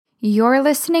You're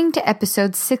listening to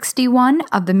episode 61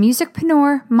 of the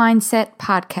Musicpreneur Mindset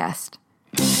Podcast.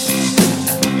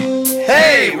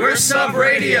 Hey, we're Sub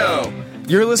Radio.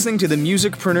 You're listening to the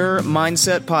Musicpreneur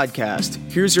Mindset Podcast.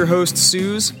 Here's your host,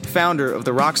 Suze, founder of the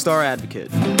Rockstar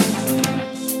Advocate.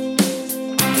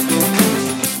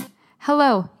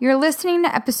 Hello, you're listening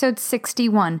to episode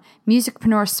 61,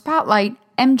 Musicpreneur Spotlight,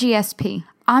 MGSP.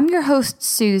 I'm your host,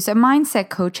 Suze, a mindset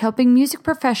coach helping music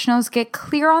professionals get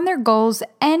clear on their goals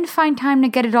and find time to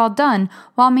get it all done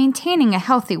while maintaining a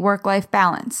healthy work-life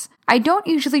balance. I don't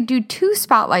usually do two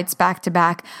spotlights back to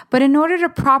back, but in order to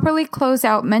properly close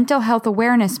out Mental Health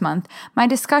Awareness Month, my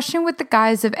discussion with the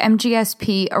guys of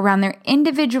MGSP around their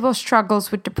individual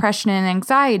struggles with depression and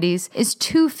anxieties is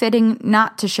too fitting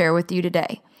not to share with you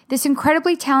today. This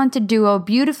incredibly talented duo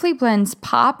beautifully blends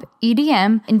pop,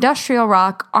 EDM, industrial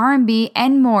rock, R&B,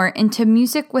 and more into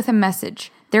music with a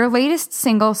message. Their latest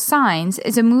single, Signs,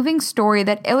 is a moving story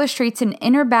that illustrates an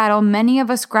inner battle many of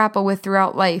us grapple with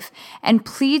throughout life and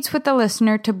pleads with the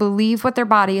listener to believe what their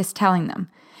body is telling them.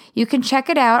 You can check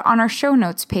it out on our show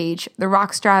notes page,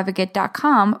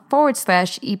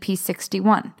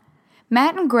 therockstaradvocate.com/EP61.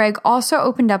 Matt and Greg also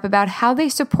opened up about how they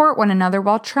support one another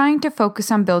while trying to focus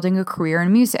on building a career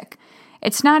in music.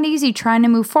 It's not easy trying to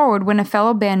move forward when a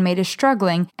fellow bandmate is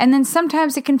struggling, and then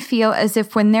sometimes it can feel as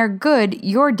if when they're good,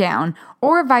 you're down,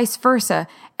 or vice versa,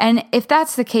 and if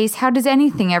that's the case, how does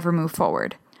anything ever move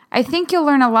forward? I think you'll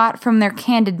learn a lot from their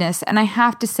candidness, and I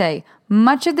have to say,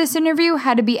 much of this interview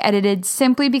had to be edited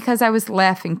simply because I was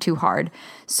laughing too hard.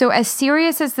 So as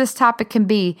serious as this topic can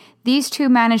be, these two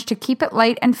managed to keep it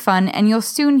light and fun, and you'll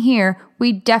soon hear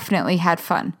we definitely had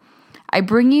fun. I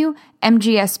bring you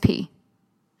MGSP.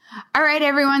 All right,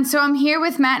 everyone. So I'm here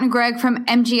with Matt and Greg from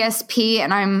MGSP,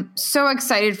 and I'm so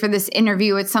excited for this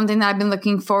interview. It's something that I've been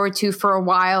looking forward to for a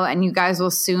while, and you guys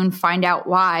will soon find out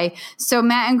why. So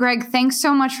Matt and Greg, thanks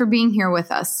so much for being here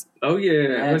with us. Oh,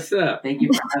 yeah. What's up? Thank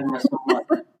you for having us so much.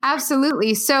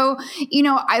 Absolutely. So,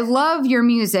 I love your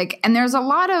music, and there's a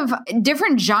lot of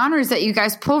different genres that you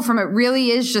guys pull from. It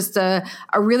really is just a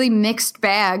really mixed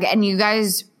bag, and you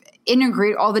guys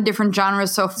integrate all the different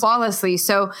genres so flawlessly.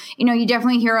 So, you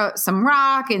definitely hear some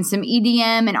rock and some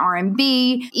EDM and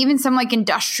R&B, even some like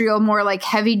industrial, more like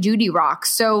heavy duty rock.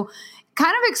 So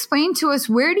kind of explain to us,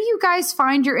 where do you guys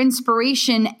find your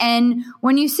inspiration? And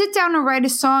when you sit down to write a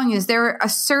song, is there a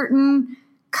certain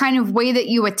kind of way that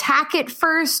you attack it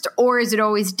first, or is it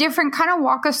always different? Kind of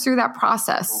walk us through that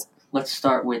process. Let's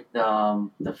start with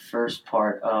the first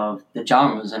part of the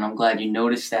genres, and I'm glad you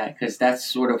noticed that, because that's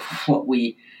sort of what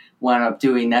we wound up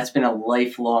doing. That's been a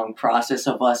lifelong process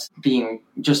of us being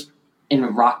just in a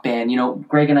rock band.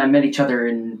 Greg and I met each other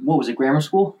in, grammar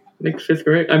school? Like 5th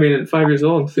grade? 5 years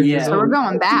old. So we're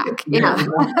going back. Yeah.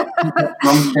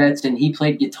 Drum sets, and he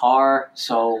played guitar.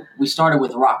 So we started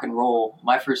with rock and roll.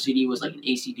 My first CD was like an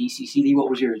AC/DC CD. What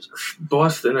was yours?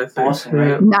 Boston, I think. Boston,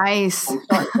 right? Nice. So we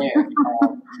started there.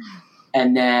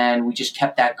 And then we just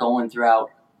kept that going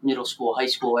throughout middle school, high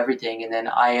school, everything. And then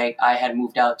I had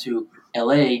moved out to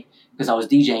LA because I was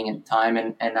DJing at the time,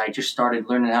 and I just started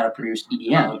learning how to produce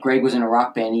EDM. Greg was in a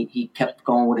rock band. He kept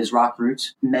going with his rock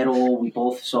roots, metal,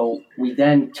 so we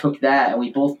then took that, and we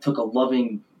both took a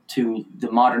loving to the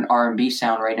modern R&B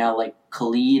sound right now, like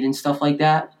Khalid and stuff like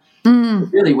that.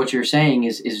 Really what you're saying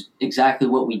is exactly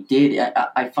what we did.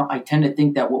 I tend to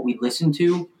think that what we listen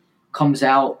to comes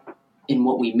out in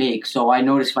what we make. So I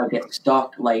notice if I get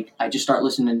stuck, like I just start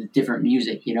listening to different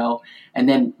music, and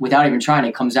then without even trying,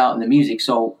 it comes out in the music.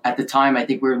 So at the time, I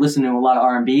think we were listening to a lot of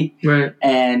R&B, right,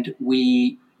 and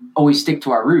we always stick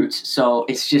to our roots. So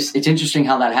it's interesting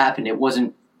how that happened. It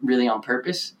wasn't really on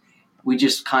purpose. We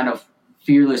just kind of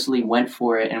fearlessly went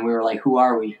for it, and we were like, who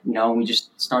are we? And we just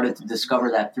started to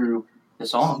discover that through the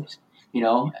songs,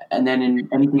 and then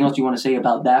anything else you want to say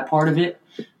about that part of it?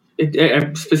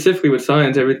 Specifically with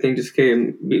Signs, everything just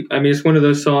came. It's one of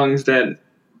those songs that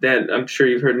I'm sure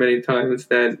you've heard many times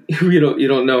that you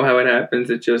don't know how it happens.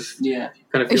 It just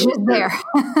kind of feels it's just there.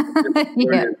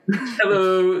 Yeah.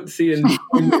 Hello, see you.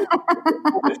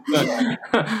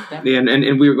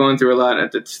 And we were going through a lot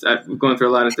at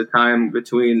the time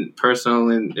between personal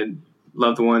and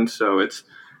loved ones. So it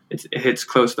hits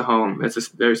close to home. It's a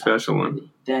very special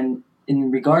one. Then in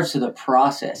regards to the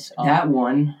process,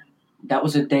 that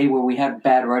was a day where we had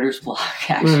bad writer's block,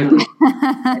 actually.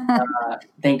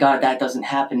 Thank God that doesn't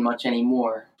happen much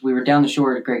anymore. We were down the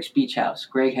shore at Greg's beach house.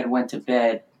 Greg had went to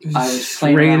bed. I was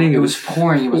playing raining. It was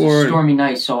pouring. It was a stormy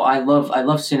night. So I love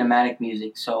cinematic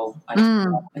music. So I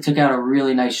took out a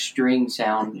really nice string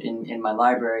sound in my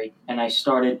library, and I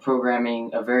started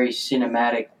programming a very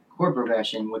cinematic chord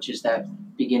progression, which is that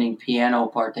beginning piano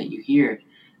part that you hear.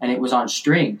 and it was on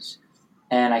strings.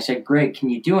 And I said, Greg, can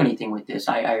you do anything with this?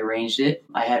 I arranged it.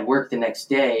 I had work the next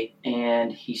day,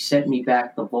 and he sent me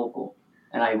back the vocal.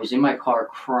 And I was in my car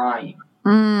crying.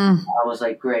 I was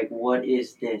like, Greg, what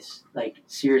is this? Like,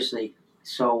 seriously.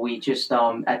 So we just,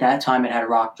 at that time, it had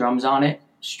rock drums on it,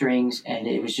 strings, and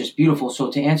it was just beautiful.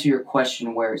 So to answer your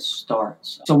question where it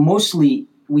starts. So mostly,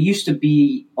 we used to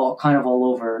be all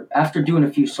over. After doing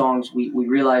a few songs, we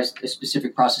realized a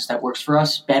specific process that works for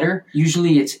us better.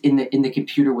 Usually it's in the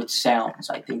computer with sounds,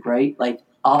 I think, right? Like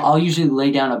I'll usually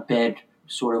lay down a bed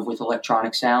sort of with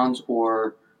electronic sounds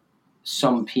or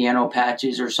some piano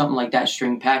patches or something like that,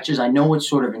 string patches. I know what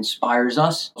sort of inspires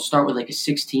us. I'll start with like a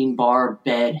 16-bar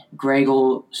bed. Greg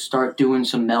will start doing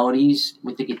some melodies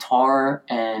with the guitar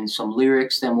and some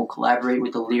lyrics. Then we'll collaborate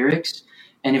with the lyrics.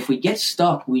 And if we get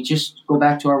stuck, we just go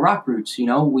back to our rock roots, you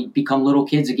know? We become little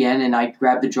kids again, and I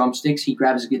grab the drumsticks, he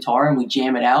grabs the guitar, and we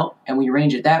jam it out, and we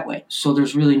arrange it that way. So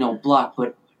there's really no block,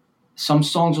 but some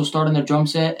songs will start on the drum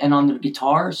set and on the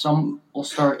guitar, some will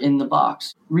start in the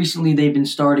box. Recently, they've been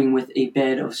starting with a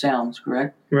bed of sounds,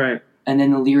 correct? Right. And then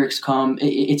the lyrics come.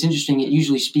 It's interesting. It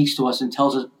usually speaks to us and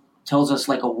tells us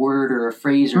like a word or a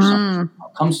phrase or something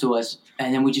comes to us,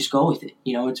 and then we just go with it.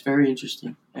 You know, it's very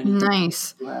interesting.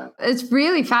 Nice. It's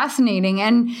really fascinating.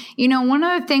 And, you know, one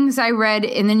of the things I read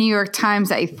in the New York Times,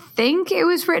 I think it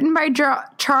was written by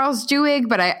Charles Duhigg,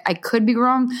 but I could be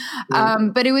wrong.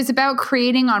 But it was about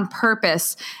creating on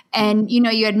purpose. And, you know,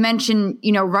 you had mentioned,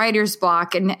 you know, writer's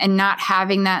block and not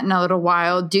having that in a little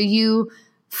while. Do you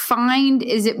find,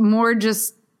 is it more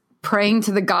just praying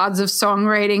to the gods of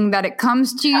songwriting that it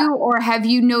comes to you, or have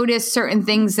you noticed certain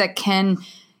things that can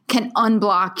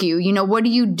unblock you? You know, what do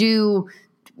you do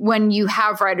when you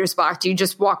have writer's block? Do you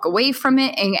just walk away from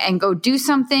it and go do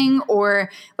something,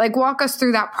 or like walk us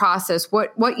through that process?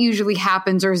 What usually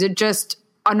happens, or is it just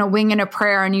on a wing and a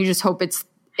prayer and you just hope it's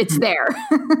there?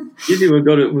 Usually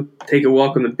we'll take a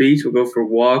walk on the beach. We'll go for a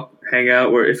walk, hang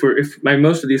out. Where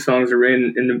most of these songs are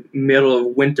in the middle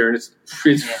of winter, and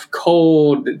it's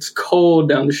cold. It's cold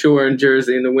down the shore in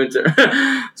Jersey in the winter.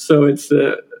 So it's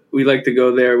we like to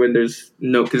go there when because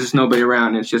there's nobody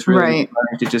around. It's just really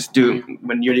fun to just do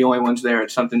when you're the only ones there.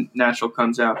 It's something natural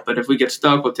comes out. But if we get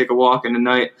stuck, we'll take a walk in the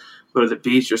night, go to the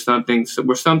beach or something. So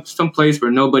we're some place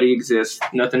where nobody exists,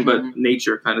 nothing but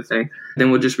nature kind of thing. Then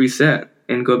we'll just reset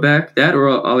and go back. That, or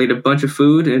I'll eat a bunch of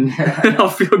food and I'll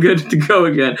feel good to go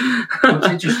again. What's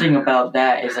interesting about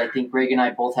that is I think Greg and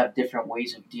I both have different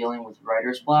ways of dealing with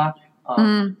writer's block.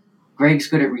 Greg's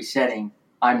good at resetting.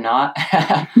 I'm not.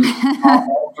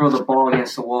 I'll throw the ball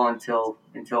against the wall until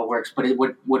it works. But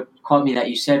what caught me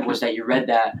that you said was that you read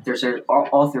that. There's an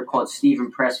author called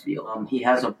Stephen Pressfield. He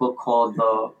has a book called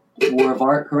The War of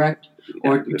Art, correct?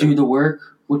 Or Do the Work.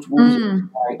 What was it?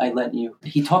 I let you.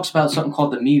 He talks about something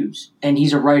called the muse, and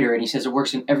he's a writer, and he says it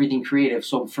works in everything creative.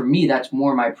 So for me, that's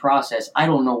more my process. I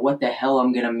don't know what the hell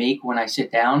I'm going to make when I sit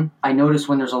down. I notice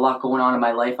when there's a lot going on in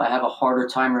my life, I have a harder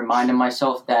time reminding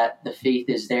myself that the faith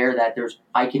is there, that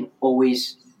I can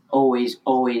always, always,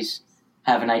 always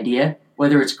have an idea,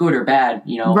 whether it's good or bad,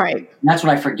 you know. Right. And that's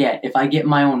what I forget. If I get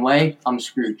my own way, I'm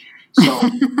screwed. So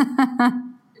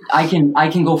I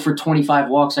can go for 25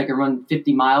 walks. I can run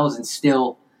 50 miles and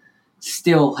still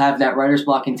have that writer's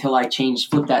block until I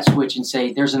flip that switch and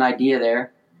say, there's an idea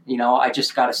there. You know, I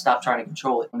just got to stop trying to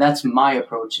control it. That's my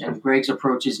approach. And Greg's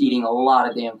approach is eating a lot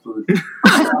of damn food.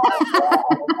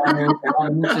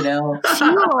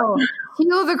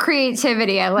 Fuel the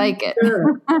creativity. I like it.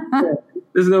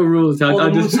 There's no rules. You're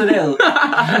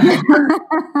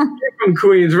from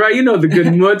Queens, right? You know the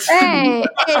good mutts. Hey,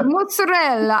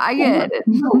 mozzarella. I get it.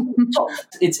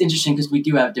 It's interesting because we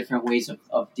do have different ways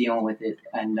of dealing with it.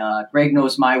 And Greg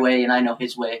knows my way and I know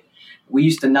his way. We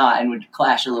used to not and would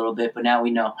clash a little bit, but now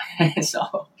we know.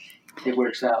 So it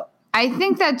works out. I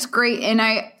think that's great. And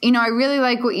I really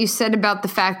like what you said about the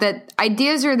fact that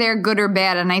ideas are there, good or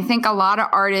bad. And I think a lot of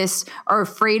artists are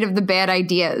afraid of the bad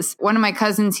ideas. One of my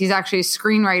cousins, he's actually a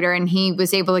screenwriter, and he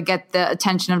was able to get the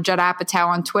attention of Judd Apatow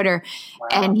on Twitter. Wow.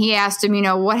 And he asked him,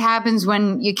 what happens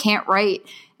when you can't write?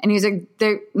 And he's like,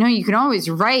 no, you can always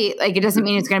write. Like, it doesn't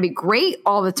mean it's going to be great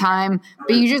all the time,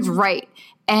 but you just write.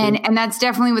 And that's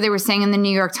definitely what they were saying in the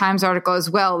New York Times article as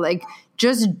well. Like,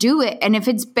 just do it. And if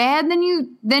it's bad, then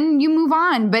you move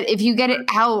on. But if you get it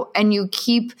out and you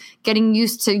keep getting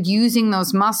used to using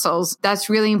those muscles, that's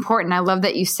really important. I love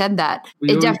that you said that.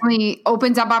 It definitely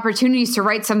opens up opportunities to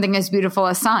write something as beautiful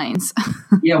as Signs.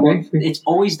 Yeah, well, it's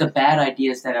always the bad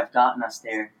ideas that have gotten us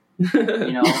there.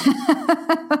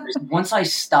 Once I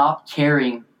stopped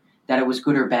caring that it was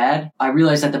good or bad. I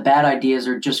realized that the bad ideas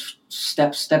are just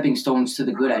stepping stones to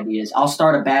the good ideas. I'll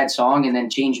start a bad song and then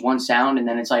change one sound, and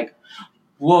then it's like,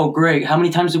 whoa, Greg, how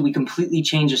many times did we completely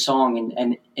change a song?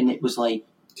 And it was like,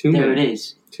 there it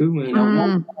is. 2 minutes. You know,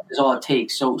 one is all it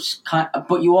takes. So,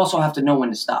 but you also have to know when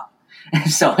to stop.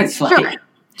 So it's like,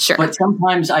 Sure. But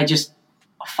sometimes I just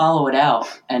follow it out,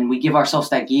 and we give ourselves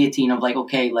that guillotine of like,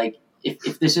 okay, like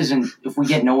if we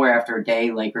get nowhere after a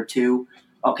day, like or two,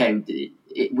 okay,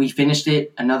 we finished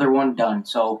it, another one done.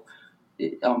 So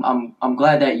I'm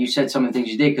glad that you said some of the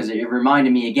things you did, because it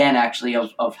reminded me again, actually,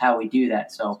 of how we do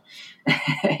that. So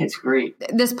it's great.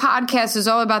 This podcast is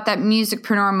all about that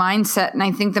musicpreneur mindset. And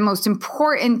I think the most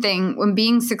important thing when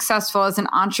being successful as an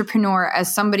entrepreneur,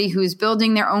 as somebody who's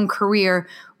building their own career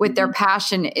with their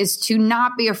passion, is to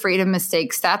not be afraid of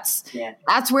mistakes. That's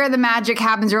where the magic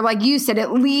happens. Or like you said, it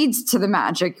leads to the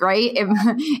magic, right?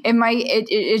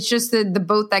 It's just the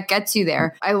boat that gets you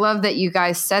there. I love that you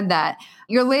guys said that.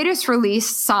 Your latest release,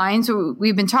 Signs, what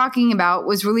we've been talking about,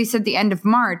 was released at the end of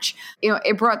March.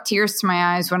 It brought tears to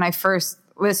my eyes when I first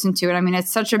listened to it. I mean,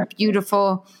 it's such a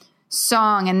beautiful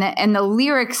song, and the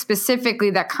lyrics specifically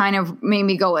that kind of made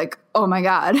me go like, oh my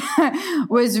God,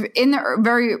 was in the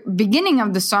very beginning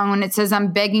of the song when it says,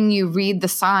 "I'm begging you, read the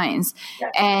signs." Yeah.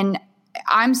 And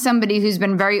I'm somebody who's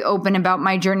been very open about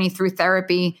my journey through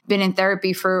therapy, been in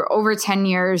therapy for over 10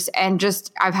 years. And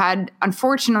I've had,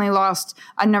 unfortunately, lost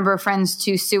a number of friends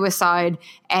to suicide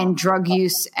and drug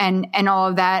use and all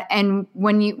of that. And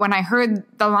when I heard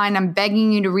the line, "I'm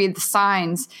begging you to read the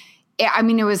signs,"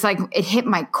 it was like, it hit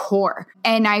my core.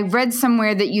 And I read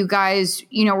somewhere that you guys,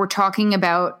 were talking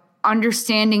about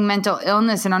understanding mental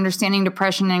illness and understanding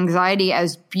depression and anxiety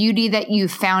as beauty that you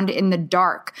found in the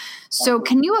dark. So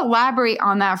can you elaborate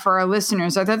on that for our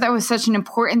listeners? I thought that was such an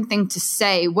important thing to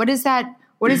say. What does that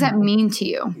mean to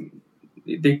you?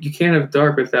 You can't have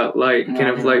dark without light. You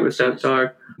can't have light without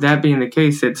dark. That being the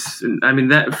case,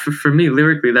 that for me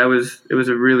lyrically, it was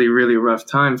a really, really rough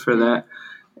time for that.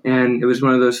 And it was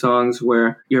one of those songs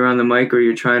where you're on the mic or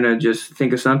you're trying to just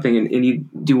think of something and you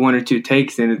do one or two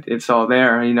takes and it's all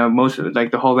there. Most of it, like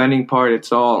the whole ending part,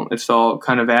 it's all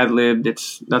kind of ad-libbed.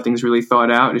 Nothing's really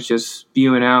thought out. It's just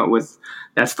spewing out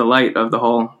that's the light of the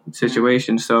whole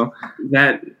situation. So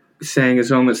that saying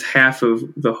is almost half of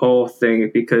the whole thing,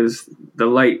 because the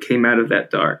light came out of that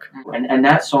dark. And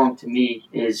that song to me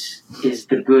is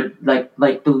the good,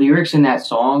 like the lyrics in that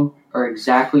song are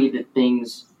exactly the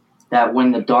things that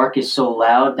when the dark is so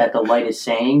loud that the light is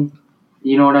saying,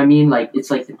 you know what I mean? Like,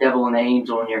 it's like the devil and the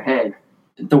angel in your head.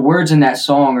 The words in that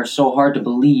song are so hard to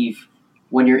believe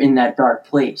when you're in that dark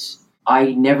place.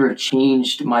 I never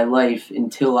changed my life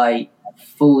until I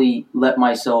fully let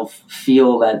myself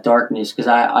feel that darkness, because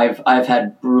I've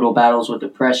had brutal battles with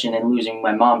depression and losing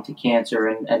my mom to cancer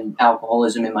and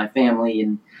alcoholism in my family,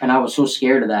 and I was so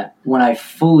scared of that. When I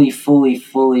fully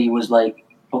was like,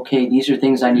 okay, these are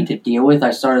things I need to deal with,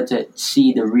 I started to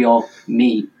see the real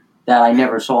me that I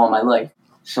never saw in my life.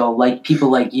 So like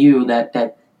people like you,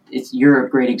 you're a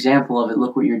great example of it.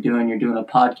 Look what you're doing. You're doing a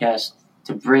podcast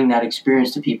to bring that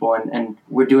experience to people, and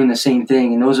we're doing the same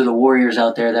thing. And those are the warriors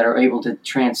out there that are able to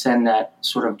transcend that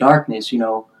sort of darkness,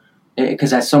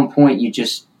 because at some point you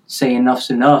just say enough's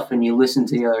enough and you listen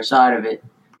to the other side of it.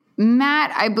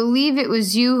 Matt, I believe it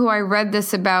was you who I read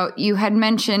this about. You had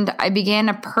mentioned, I began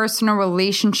a personal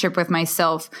relationship with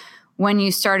myself when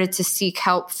you started to seek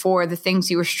help for the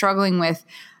things you were struggling with.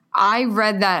 I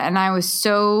read that and I was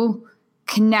so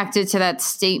connected to that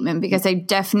statement, because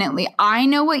I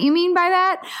know what you mean by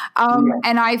that.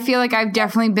 And I feel like I've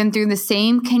definitely been through the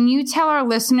same. Can you tell our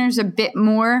listeners a bit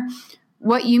more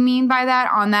what you mean by that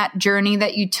on that journey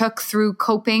that you took through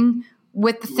coping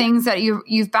with the things that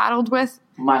you've battled with?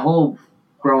 My whole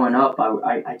growing up,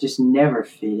 I just never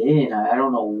fit in. I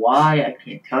don't know why. I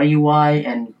can't tell you why.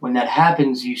 And when that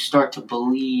happens, you start to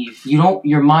believe.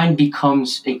 Your mind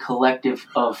becomes a collective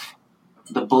of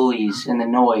the bullies and the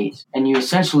noise. And you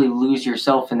essentially lose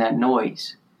yourself in that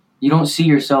noise. You don't see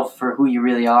yourself for who you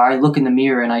really are. I look in the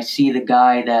mirror and I see the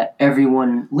guy that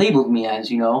everyone labeled me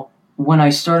as, When I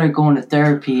started going to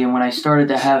therapy and when I started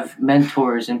to have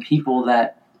mentors and people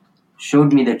that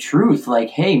showed me the truth, like,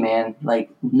 hey man,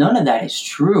 like none of that is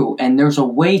true. And there's a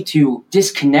way to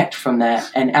disconnect from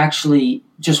that and actually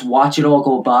just watch it all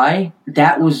go by.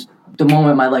 That was the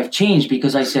moment my life changed,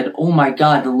 because I said, oh my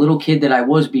God, the little kid that I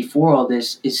was before all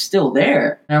this is still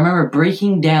there. And I remember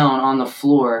breaking down on the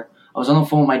floor. I was on the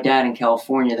phone with my dad in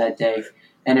California that day,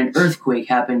 and an earthquake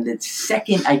happened. The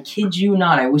second, I kid you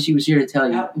not, I wish he was here to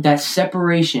tell you, that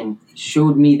separation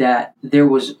showed me that there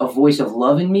was a voice of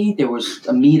love in me. There was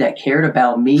a me that cared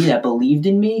about me, that believed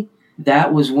in me.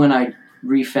 That was when I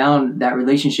refound that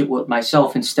relationship with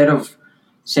myself. Instead of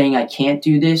saying I can't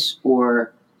do this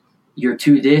or you're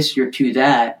too this, you're too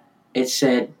that, it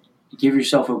said, give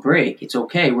yourself a break. It's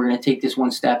okay. We're going to take this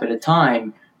one step at a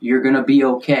time. You're going to be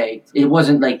okay. It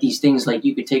wasn't like these things like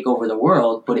you could take over the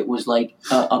world, but it was like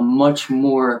a much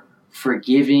more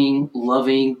forgiving,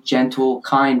 loving, gentle,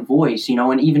 kind voice,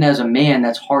 and even as a man,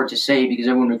 that's hard to say because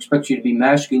everyone expects you to be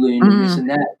masculine and this and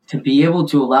that. To be able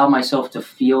to allow myself to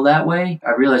feel that way,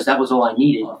 I realized that was all I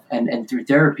needed. And through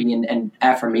therapy and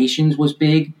affirmations was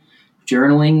big,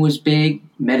 journaling was big,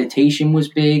 meditation was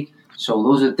big. So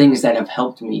those are things that have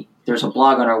helped me. There's a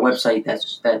blog on our website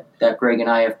that Greg and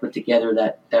I have put together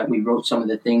that we wrote some of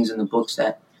the things in the books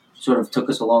that sort of took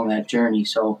us along that journey.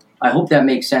 So I hope that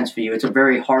makes sense for you. It's a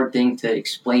very hard thing to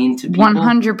explain to people.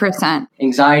 100%.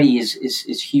 Anxiety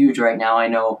is huge right now, I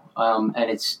know, and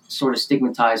it's sort of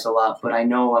stigmatized a lot, but I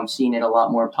know I'm seeing it a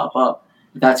lot more pop up.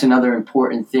 That's another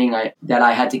important thing that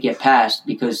I had to get past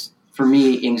because for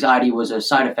me, anxiety was a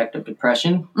side effect of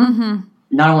depression. Mm-hmm.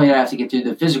 Not only did I have to get through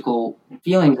the physical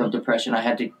feelings of depression, I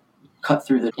had to cut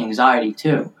through the anxiety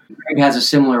too. Greg has a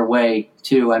similar way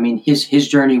too. I mean, his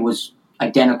journey was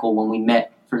identical when we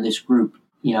met for this group,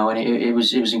 and it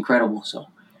was incredible. So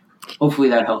hopefully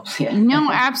that helps. Yeah. No,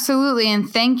 absolutely. And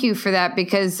thank you for that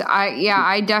because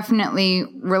I definitely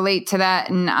relate to that.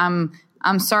 And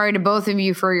I'm sorry to both of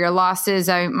you for your losses.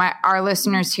 Our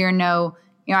listeners here know,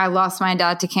 I lost my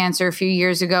dad to cancer a few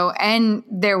years ago and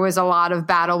there was a lot of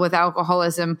battle with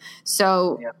alcoholism.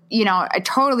 So, I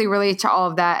totally relate to all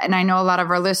of that. And I know a lot of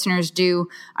our listeners do,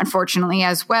 unfortunately,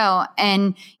 as well.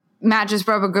 And Matt just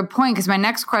brought up a good point because my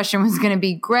next question was going to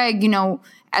be, Greg,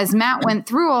 as Matt went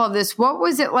through all of this, what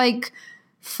was it like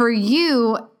for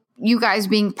you guys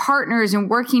being partners and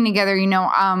working together,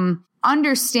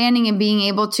 understanding and being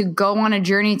able to go on a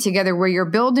journey together where you're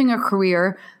building a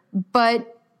career,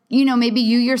 but, maybe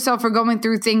you yourself are going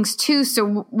through things too.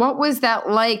 So what was that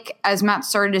like, as Matt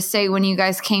started to say, when you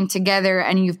guys came together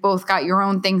and you've both got your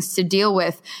own things to deal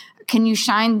with? Can you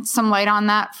shine some light on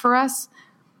that for us?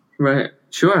 Right.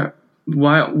 Sure.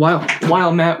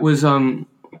 While Matt was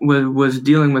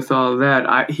dealing with all of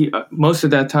that, most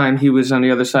of that time he was on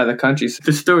the other side of the country. So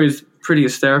the story is pretty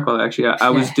hysterical, actually. I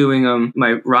was doing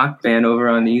my rock band over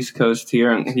on the East Coast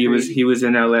here, and he was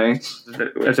in LA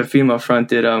as a female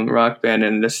fronted rock band,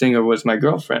 and the singer was my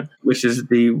girlfriend, which is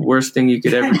the worst thing you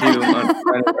could ever do on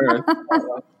planet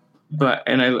Earth. But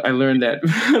I learned that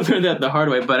the hard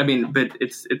way. But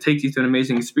it takes you to an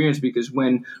amazing experience because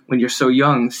when you're so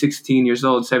young, 16 years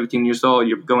old, 17 years old,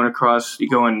 you're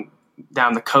going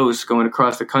down the coast, going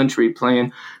across the country,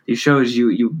 playing these shows.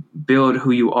 You build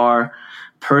who you are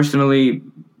personally,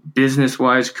 business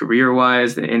wise, career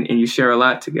wise, and you share a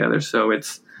lot together. So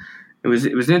it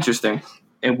was interesting.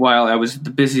 And while I was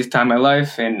the busiest time of my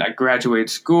life, and I graduated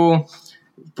school,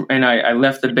 and I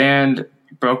left the band,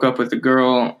 broke up with the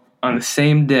girl on the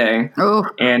same day,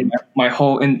 and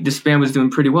and this band was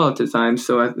doing pretty well at the time,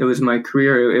 so it was my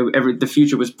career. The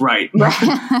future was bright,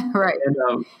 right?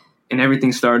 And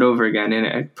everything started over again, and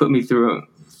it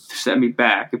set me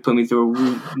back. It put me through a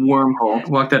wormhole.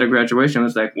 Walked out of graduation, I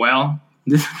was like, well,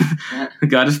 I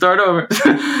got to start over.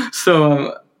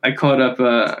 So I called up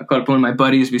one of my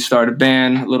buddies. We started a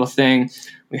band, a little thing.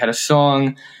 We had a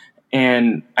song.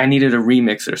 And I needed a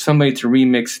remixer, somebody to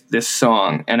remix this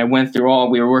song. And I went through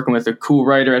we were working with a cool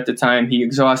writer at the time. He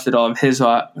exhausted all of his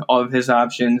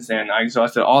options, and I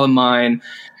exhausted all of mine.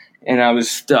 And I was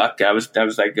stuck. I was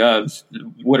like,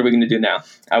 what are we going to do now?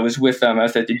 I was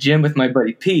at the gym with my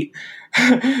buddy Pete.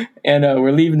 And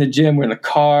we're leaving the gym. We're in the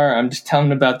car. I'm just telling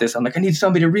him about this. I'm like, I need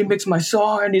somebody to remix my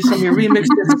song. I need somebody to remix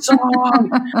this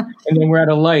song. And then we're at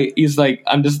a light.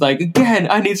 I'm just like, again,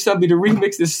 I need somebody to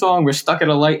remix this song. We're stuck at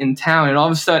a light in town. And all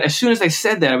of a sudden, as soon as I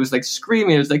said that, I was like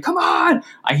screaming. I was like, come on.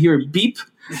 I hear a beep.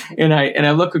 And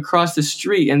I look across the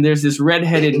street, and there's this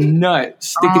redheaded nut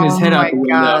sticking his head out the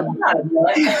window.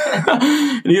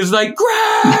 And he was like, Greg!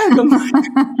 I look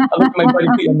at my buddy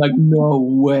Pete. I'm like, no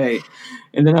way.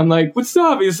 And then I'm like, what's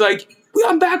up? He's like,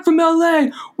 I'm back from LA.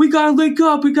 We gotta link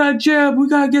up. We gotta jam. We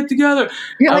gotta get together.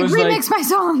 You're like, remix my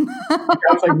song. I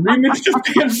was like, remix this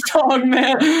damn song,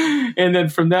 man. And then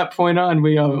from that point on,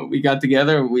 we got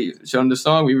together. We showed him the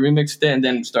song. We remixed it, and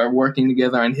then started working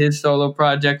together on his solo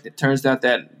project. It turns out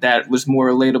that was more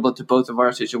relatable to both of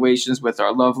our situations, with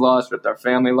our love loss, with our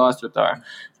family loss, with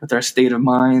our state of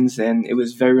minds, and it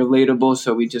was very relatable.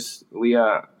 So we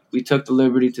took the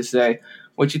liberty to say,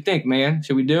 what you think, man?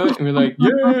 Should we do it? And we're like,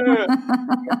 yeah.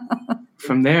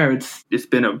 From there, it's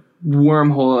been a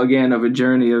wormhole again of a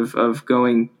journey of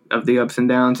going of the ups and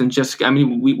downs, and just, I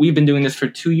mean, we've been doing this for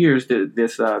 2 years.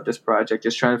 This project,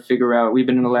 just trying to figure out. We've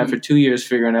been in the lab for 2 years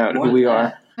figuring out who we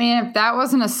are. I mean, if that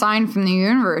wasn't a sign from the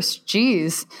universe,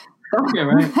 geez, Yeah,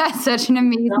 right. that's such an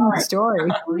amazing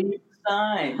story.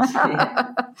 Signs.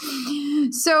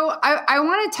 So I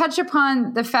want to touch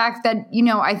upon the fact that,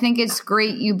 I think it's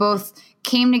great you both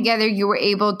came together. You were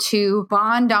able to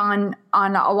bond on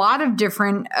a lot of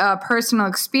different personal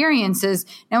experiences.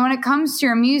 Now, when it comes to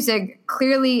your music,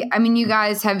 clearly, I mean, you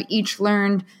guys have each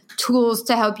learned tools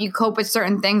to help you cope with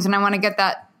certain things, and I want to get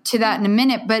to that in a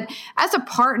minute. But as a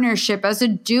partnership, as a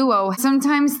duo,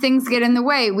 sometimes things get in the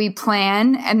way. We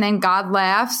plan and then God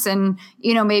laughs, and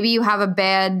maybe you have a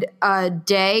bad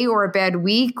day or a bad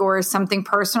week or something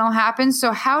personal happens.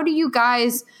 So how do you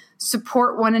guys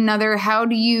support one another? How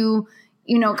do you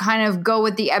kind of go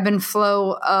with the ebb and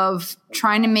flow of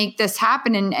trying to make this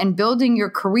happen and building your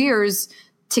careers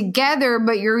together,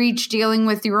 but you're each dealing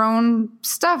with your own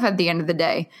stuff at the end of the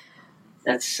day?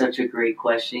 That's such a great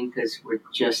question, because we're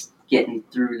just getting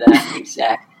through that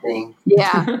exact thing.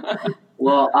 Yeah.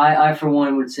 Well, I for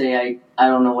one would say I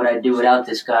don't know what I'd do without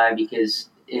this guy, because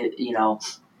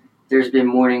there's been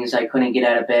mornings I couldn't get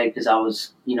out of bed because I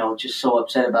was just so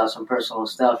upset about some personal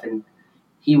stuff, and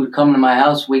he would come to my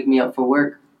house, wake me up for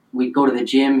work. We'd go to the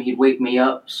gym, he'd wake me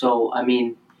up. So I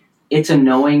mean, it's a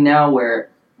knowing now where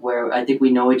I think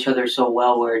we know each other so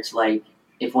well, where it's like,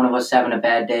 if one of us is having a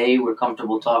bad day, we're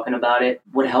comfortable talking about it.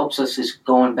 What helps us is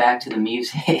going back to the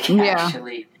music,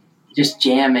 actually. Just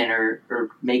jamming or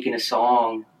making a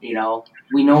song,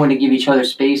 We know when to give each other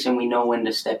space, and we know when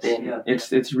to step in. Yeah.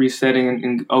 It's resetting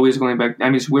and always going back. I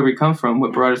mean, it's where we come from.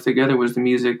 What brought us together was the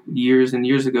music years and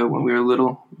years ago when we were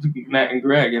little, Matt and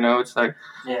Greg, It's like,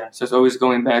 it's just always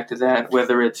going back to that,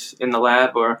 whether it's in the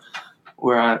lab or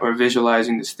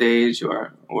visualizing the stage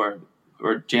or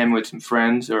jamming with some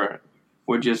friends or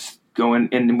just going.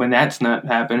 And when that's not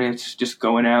happening, it's just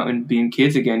going out and being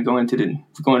kids again, going to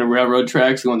railroad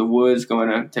tracks, going to the woods, going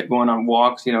on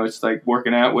walks. It's like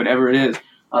working out, whatever it is.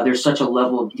 There's such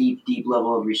a deep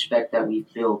level of respect that we've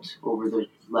built over the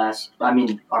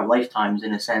our lifetimes,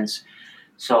 in a sense.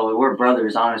 So we're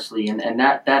brothers, honestly, and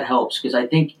that helps, because I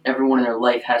think everyone in their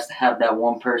life has to have that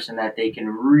one person that they can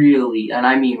really, and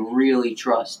I mean really,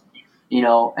 trust,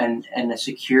 and a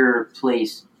secure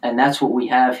place. And that's what we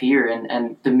have here,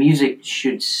 and the music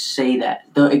should say that.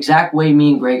 The exact way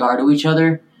me and Greg are to each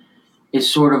other is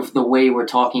sort of the way we're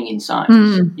talking in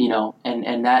signs, and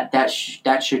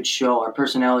that should show. Our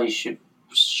personalities should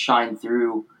shine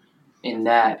through in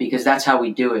that, because that's how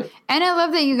we do it. And I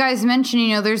love that you guys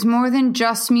mentioned, there's more than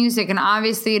just music, and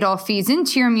obviously it all feeds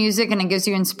into your music and it gives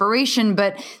you inspiration,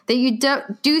 but that you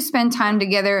do spend time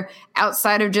together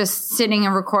outside of just sitting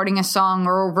and recording a song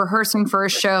or rehearsing for a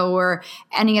show or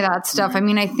any of that stuff. I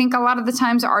mean, I think a lot of the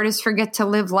times artists forget to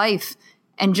live life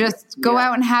and just go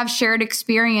out and have shared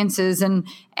experiences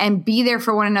and be there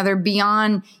for one another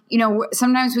beyond,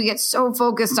 sometimes we get so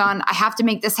focused on, I have to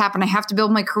make this happen. I have to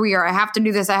build my career. I have to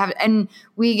do this. And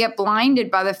we get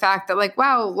blinded by the fact that, like,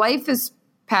 wow, life is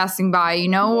passing by,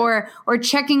 or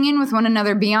checking in with one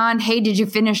another beyond, hey, did you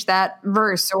finish that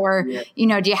verse? Or, do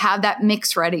you have that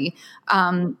mix ready?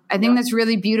 I think that's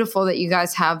really beautiful that you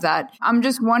guys have that. I'm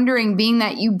just wondering, being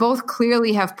that you both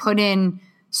clearly have put in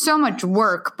so much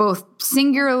work, both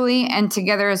singularly and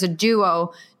together as a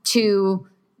duo, to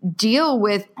deal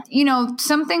with,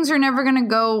 some things are never going to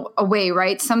go away,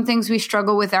 right? Some things we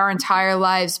struggle with our entire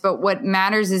lives, but what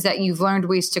matters is that you've learned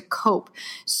ways to cope.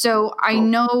 So I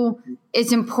know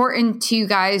it's important to you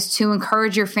guys to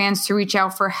encourage your fans to reach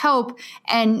out for help.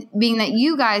 And being that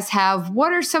you guys have,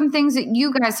 what are some things that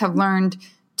you guys have learned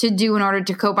to do in order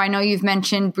to cope? I know you've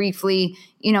mentioned briefly,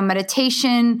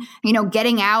 meditation,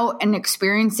 getting out and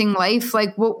experiencing life.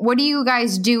 Like, what do you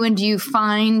guys do? And do you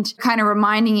find kind of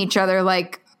reminding each other,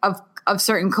 like, of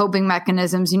certain coping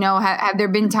mechanisms? Have there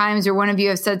been times where one of you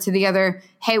have said to the other,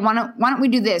 hey, why don't we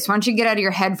do this? Why don't you get out of your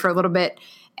head for a little bit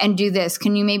and do this?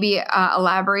 Can you maybe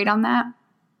elaborate on that?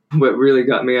 What really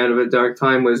got me out of a dark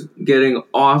time was getting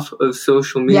off of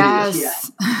social media.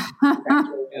 Yes.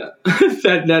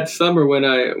 That summer when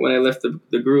I left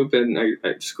the group and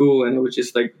at school, and it was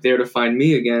just like there to find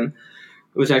me again.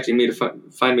 It was actually me to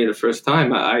find me the first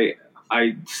time. I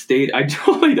stayed. I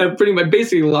pretty much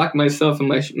basically locked myself in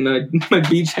my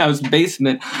beach house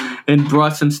basement and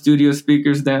brought some studio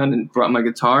speakers down and brought my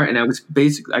guitar. And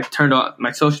I turned off.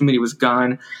 My social media was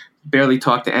gone. Barely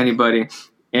talked to anybody.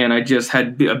 And I just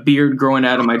had a beard growing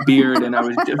out of my beard, and I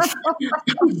was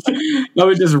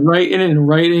just writing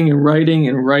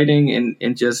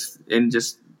and just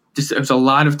it was a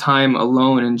lot of time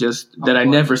alone, and just that I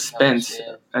never spent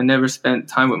I never spent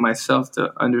time with myself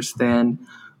to understand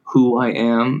who I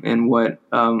am and what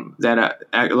a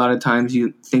lot of times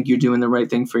you think you're doing the right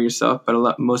thing for yourself,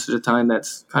 but most of the time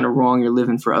that's kind of wrong. You're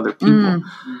living for other people.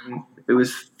 It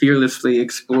was fearlessly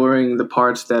exploring the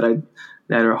parts that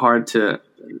are hard to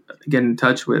get in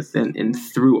touch with, and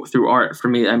through art. For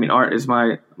me, I mean, art is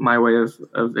my way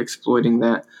of exploiting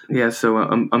that. Yeah, so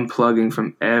unplugging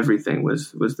from everything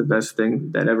was the best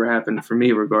thing that ever happened for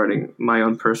me regarding my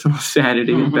own personal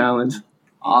sanity and balance.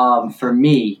 For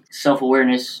me,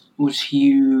 self-awareness was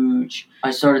huge.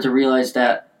 I started to realize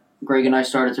that Greg and I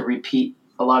started to repeat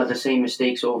a lot of the same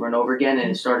mistakes over and over again, and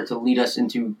it started to lead us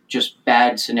into just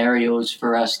bad scenarios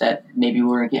for us that maybe we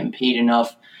weren't getting paid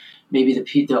enough. Maybe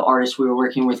the artist we were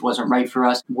working with wasn't right for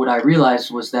us. What I realized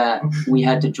was that we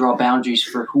had to draw boundaries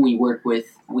for who we work with.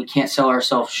 We can't sell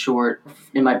ourselves short.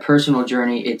 In my personal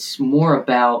journey, it's more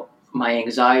about my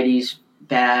anxieties,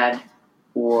 bad,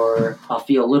 or I'll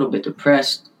feel a little bit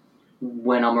depressed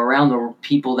when I'm around the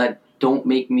people that don't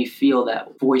make me feel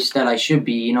that voice that I should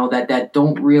be, that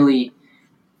don't really,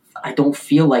 I don't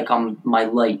feel like I'm my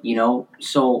light,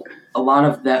 So a lot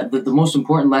of that, the most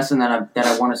important lesson that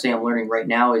I want to say I'm learning right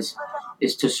now is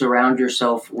to surround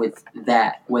yourself with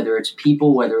that, whether it's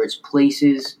people, whether it's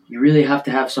places. You really have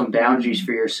to have some boundaries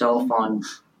for yourself on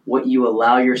what you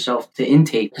allow yourself to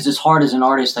intake. Because it's hard as an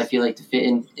artist, I feel like, to fit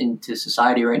into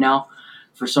society right now.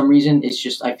 For some reason, it's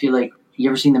just, I feel like, you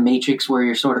ever seen The Matrix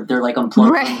where they're like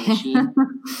unplugged from the machine?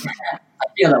 I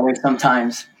feel that way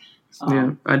sometimes.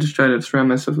 Yeah, I just try to surround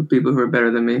myself with people who are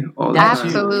better than me all the time.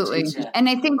 Absolutely. And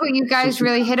I think what you guys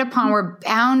really hit upon were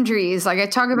boundaries. Like I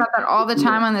talk about that all the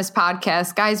time on this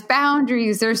podcast. Guys,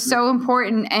 boundaries, they're so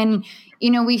important. And,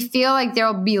 we feel like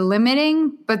they'll be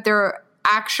limiting, but they're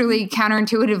actually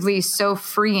counterintuitively so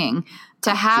freeing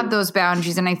to have those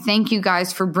boundaries. And I thank you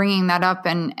guys for bringing that up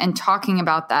and talking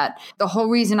about that. The whole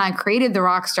reason I created the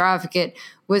Rockstar Advocate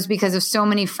was because of so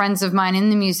many friends of mine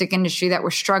in the music industry that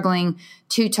were struggling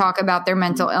to talk about their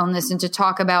mental illness and to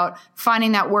talk about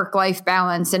finding that work-life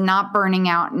balance and not burning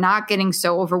out, not getting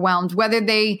so overwhelmed, whether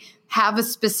they have a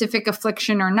specific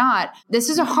affliction or not. This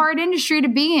is a hard industry to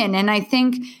be in. And I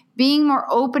think being more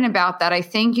open about that, I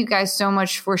thank you guys so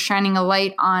much for shining a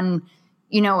light on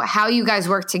how you guys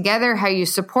work together, how you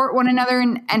support one another,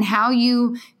 and how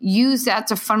you use that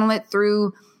to funnel it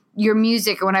through your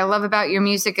music. What I love about your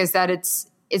music is that it's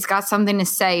got something to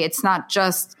say. It's not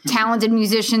just talented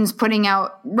musicians putting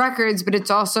out records, but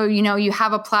it's also, you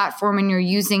have a platform and you're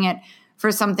using it for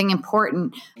something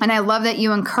important. And I love that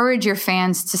you encourage your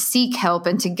fans to seek help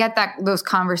and to get those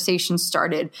conversations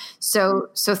started. So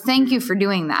thank you for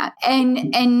doing that.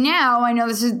 And now I know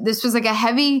this was like a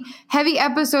heavy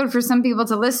episode for some people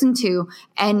to listen to,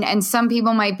 and some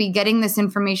people might be getting this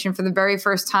information for the very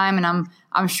first time, and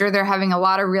I'm sure they're having a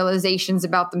lot of realizations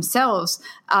about themselves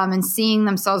and seeing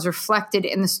themselves reflected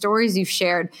in the stories you've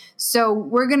shared. So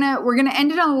we're gonna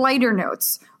end it on lighter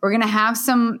notes. We're going to have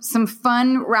some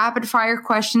fun rapid fire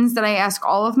questions that I ask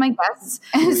all of my guests.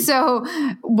 So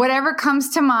whatever comes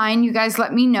to mind, you guys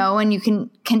let me know, and you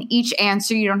can each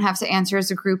answer. You don't have to answer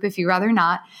as a group if you rather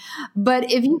not.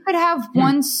 But if you could have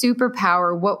one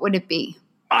superpower, what would it be?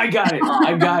 I got it.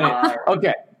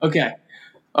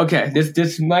 Okay.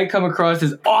 This might come across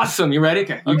as awesome. You ready?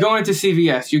 Okay. You're going into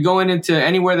CVS. You're going into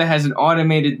anywhere that has an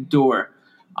automated door.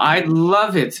 I'd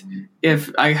love it if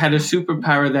I had a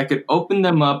superpower that could open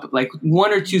them up like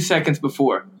 1 or 2 seconds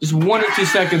before. Just 1 or 2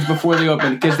 seconds before they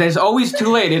open. Because there's always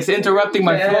too late. It's interrupting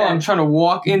my flow. I'm trying to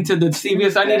walk into the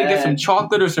CVS. I need to get some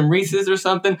chocolate or some Reese's or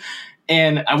something.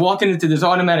 And I walk into this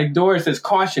automatic door. It says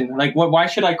caution. Like, why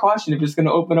should I caution if it's going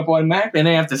to open up automatically? And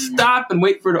I have to stop and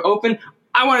wait for it to open.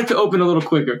 I want it to open a little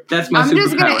quicker. That's my superpower. I'm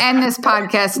just going to end this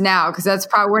podcast now because that's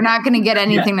probably, we're not going to get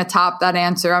anything to top that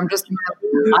answer. I'm just going to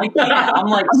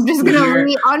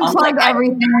unplug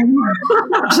everything.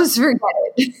 Just forget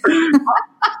it.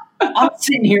 I'm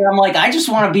sitting here. I'm like, I just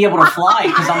want to be able to fly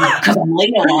because I'm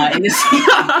late a lot.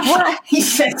 What? He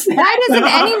says that. Why doesn't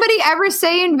anybody ever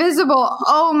say invisible?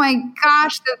 Oh my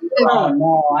gosh!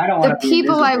 No, I don't. The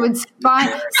people I would find.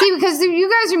 See, because you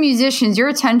guys are musicians, you're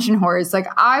attention whores. Like,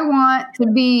 I want to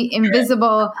be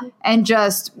invisible and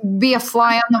just be a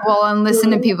fly on the wall and listen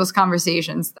to people's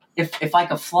conversations. If I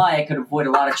could fly, I could avoid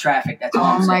a lot of traffic. That's all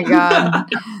I'm saying. Oh my god!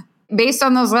 Based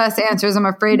on those last answers, I'm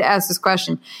afraid to ask this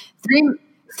question.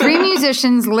 Three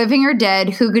musicians, living or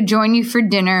dead, who could join you for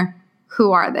dinner.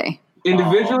 Who are they?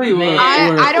 Individually,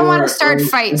 I don't want to start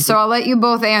fights, so I'll let you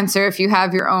both answer if you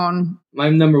have your own. My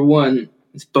number one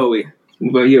is Bowie.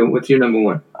 What about you? What's your number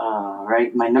one?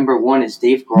 Right, my number one is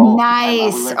Dave Grohl.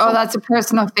 Nice. Oh, that's a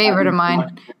personal favorite of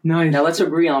mine. Nice. Now let's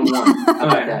agree on one. How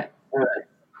about that?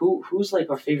 Who's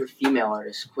like our favorite female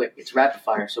artist? Quick, it's rapid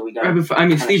fire, so we got.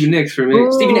 Stevie Nicks for me.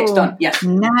 Ooh, Stevie Nicks done. Yes.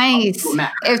 Nice.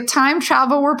 If time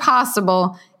travel were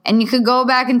possible and you could go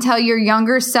back and tell your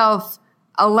younger self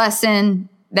a lesson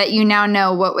that you now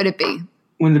know, what would it be?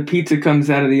 When the pizza comes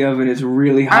out of the oven, it's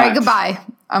really hot. All right, goodbye.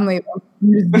 I'm leaving.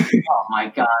 Oh my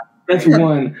God. That's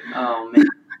one. Oh man.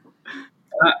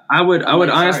 I would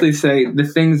honestly say the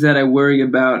things that I worry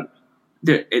about,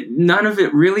 none of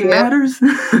it really matters.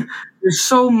 There's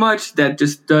so much that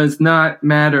just does not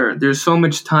matter. There's so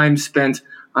much time spent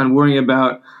on worrying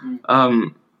about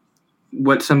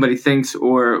what somebody thinks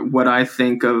or what I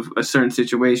think of a certain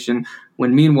situation,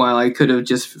 when meanwhile I could have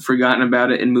just forgotten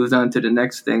about it and moved on to the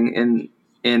next thing.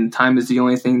 And time is the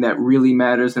only thing that really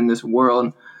matters in this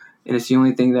world, and it's the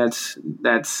only thing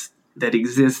that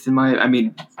exists in my. I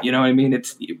mean, you know what I mean?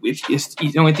 It's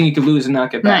the only thing you can lose and not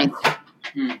get back.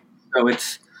 Nice. So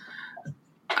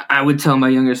I would tell my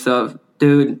younger self,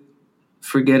 dude,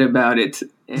 forget about it.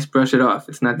 Just brush it off.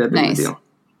 It's not that big of a deal.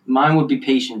 Mine would be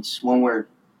patience. One word.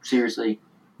 Seriously.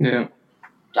 Yeah.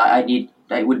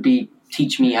 That would be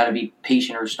teach me how to be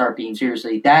patient or start being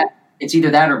seriously. That it's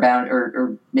either that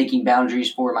or making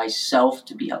boundaries for myself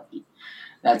to be healthy.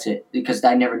 That's it. Because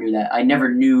I never knew that. I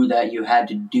never knew that you had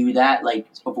to do that, like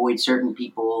avoid certain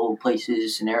people,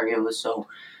 places, scenarios. So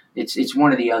it's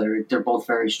one or the other. They're both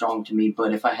very strong to me.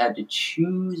 But if I had to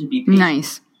choose, it'd be patient.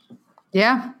 Nice.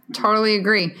 Yeah, totally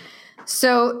agree.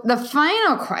 So the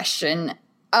final question,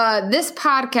 this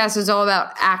podcast is all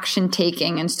about action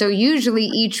taking. And so usually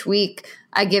each week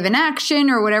I give an action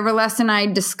or whatever lesson I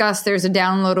discuss, there's a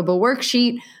downloadable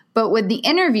worksheet. But with the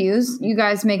interviews, you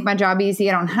guys make my job easy.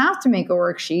 I don't have to make a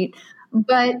worksheet.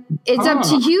 But it's up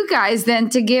to you guys then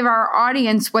to give our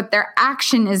audience what their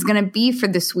action is going to be for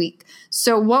this week.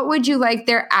 So what would you like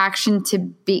their action to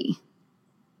be?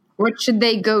 What should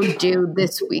they go do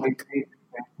this week?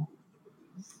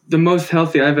 The most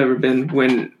healthy I've ever been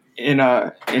when in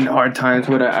hard times,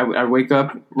 I wake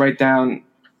up, write down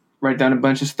a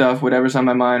bunch of stuff, whatever's on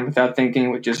my mind without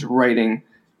thinking, with just writing,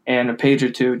 and a page or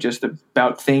two just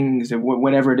about things,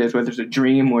 whatever it is, whether it's a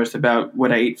dream or it's about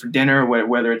what I ate for dinner,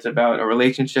 whether it's about a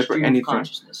relationship or anything.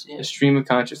 A stream of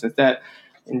consciousness.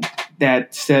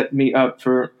 That set me up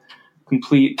for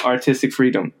complete artistic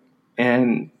freedom.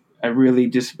 And I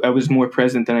was more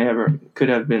present than I ever could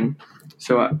have been.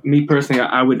 So me personally,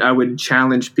 I would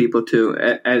challenge people to,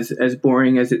 as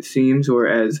boring as it seems, or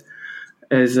as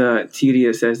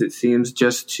tedious as it seems,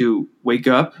 just to wake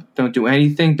up, don't do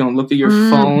anything, don't look at your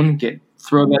phone,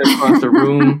 throw that across the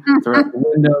room, throw it out the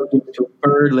window, give it to a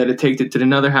bird, let it take it to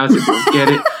another house and go get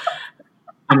it,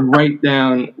 and write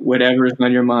down whatever is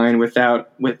on your mind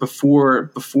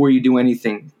before you do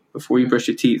anything, before you brush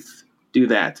your teeth. Do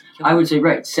that. I would say,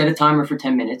 set a timer for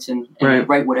 10 minutes and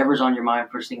write whatever's on your mind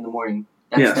first thing in the morning.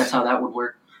 That's how that would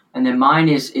work. And then mine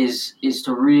is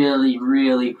to really,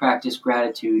 really practice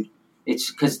gratitude.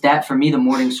 It's because that, for me, the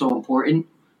morning's so important.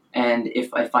 And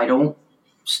if I don't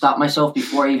stop myself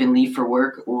before I even leave for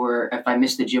work, or if I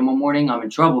miss the gym one morning, I'm in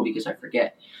trouble because I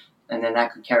forget. And then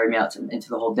that could carry me out into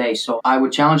the whole day. So I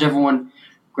would challenge everyone,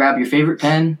 grab your favorite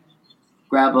pen,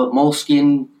 grab a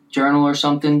Moleskine journal or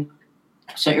something,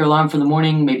 set your alarm for the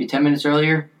morning, maybe 10 minutes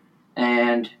earlier,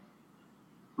 and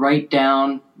write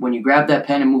down, when you grab that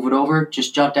pen and move it over,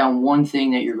 just jot down one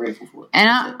thing that you're grateful for. And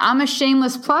I'm a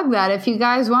shameless plug that if you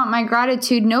guys want my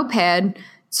gratitude notepad,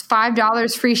 it's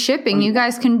 $5 free shipping. You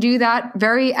guys can do that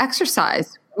very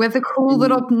exercise with a cool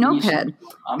little notepad.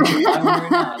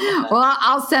 Well,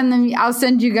 I'll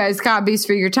send you guys copies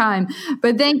for your time.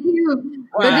 But thank you.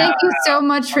 Wow. But thank you so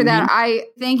much for that. I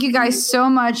thank you guys so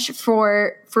much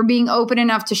for being open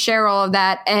enough to share all of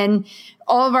that. And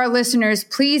all of our listeners,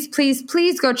 please, please,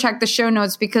 please go check the show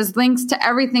notes, because links to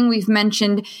everything we've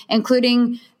mentioned,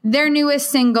 including their newest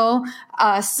single,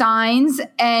 Signs,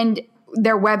 and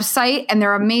their website and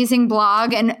their amazing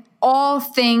blog, and all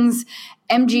things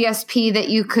MGSP that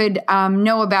you could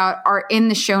know about are in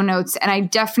the show notes. And I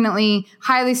definitely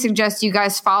highly suggest you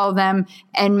guys follow them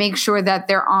and make sure that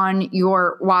they're on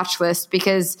your watch list,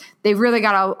 because they've really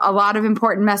got a lot of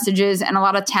important messages and a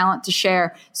lot of talent to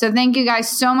share. So thank you guys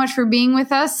so much for being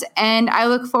with us. And I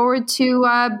look forward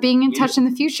to being in touch in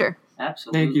the future.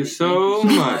 Absolutely. Thank you so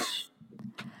much.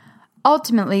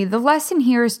 Ultimately, the lesson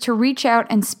here is to reach out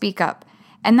and speak up.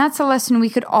 And that's a lesson we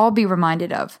could all be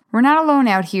reminded of. We're not alone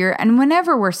out here, and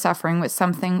whenever we're suffering with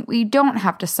something, we don't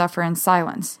have to suffer in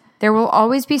silence. There will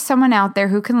always be someone out there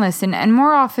who can listen and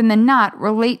more often than not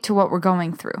relate to what we're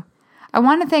going through. I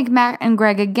want to thank Matt and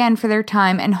Greg again for their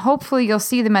time, and hopefully you'll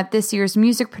see them at this year's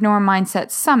Musicpreneur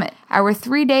Mindset Summit. Our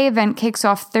 3-day event kicks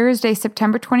off Thursday,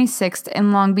 September 26th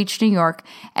in Long Beach, New York,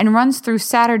 and runs through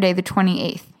Saturday the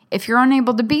 28th. If you're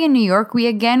unable to be in New York, we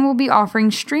again will be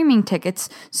offering streaming tickets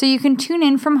so you can tune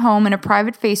in from home in a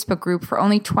private Facebook group for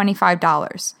only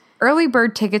 $25. Early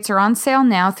bird tickets are on sale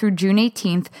now through June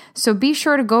 18th, so be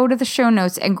sure to go to the show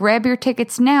notes and grab your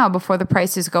tickets now before the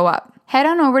prices go up. Head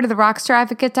on over to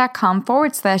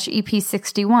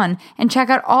therockstaradvocate.com/EP61 and check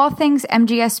out all things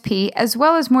MGSP as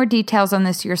well as more details on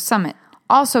this year's summit.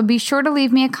 Also, be sure to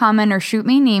leave me a comment or shoot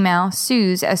me an email,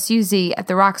 Suze, S-U-Z, at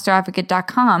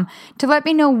therockstaradvocate.com to let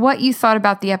me know what you thought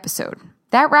about the episode.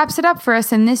 That wraps it up for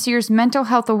us in this year's Mental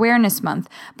Health Awareness Month,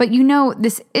 but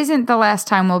this isn't the last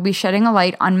time we'll be shedding a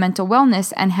light on mental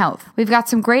wellness and health. We've got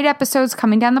some great episodes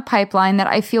coming down the pipeline that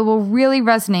I feel will really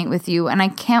resonate with you, and I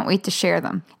can't wait to share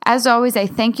them. As always, I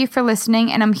thank you for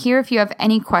listening, and I'm here if you have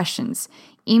any questions.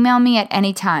 Email me at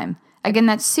any time. Again,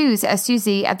 that's Suze,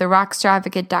 S-U-Z, at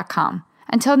therockstaradvocate.com.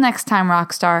 Until next time,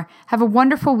 Rockstar, have a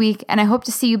wonderful week, and I hope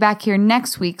to see you back here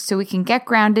next week so we can get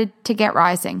grounded to get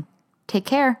rising. Take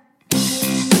care.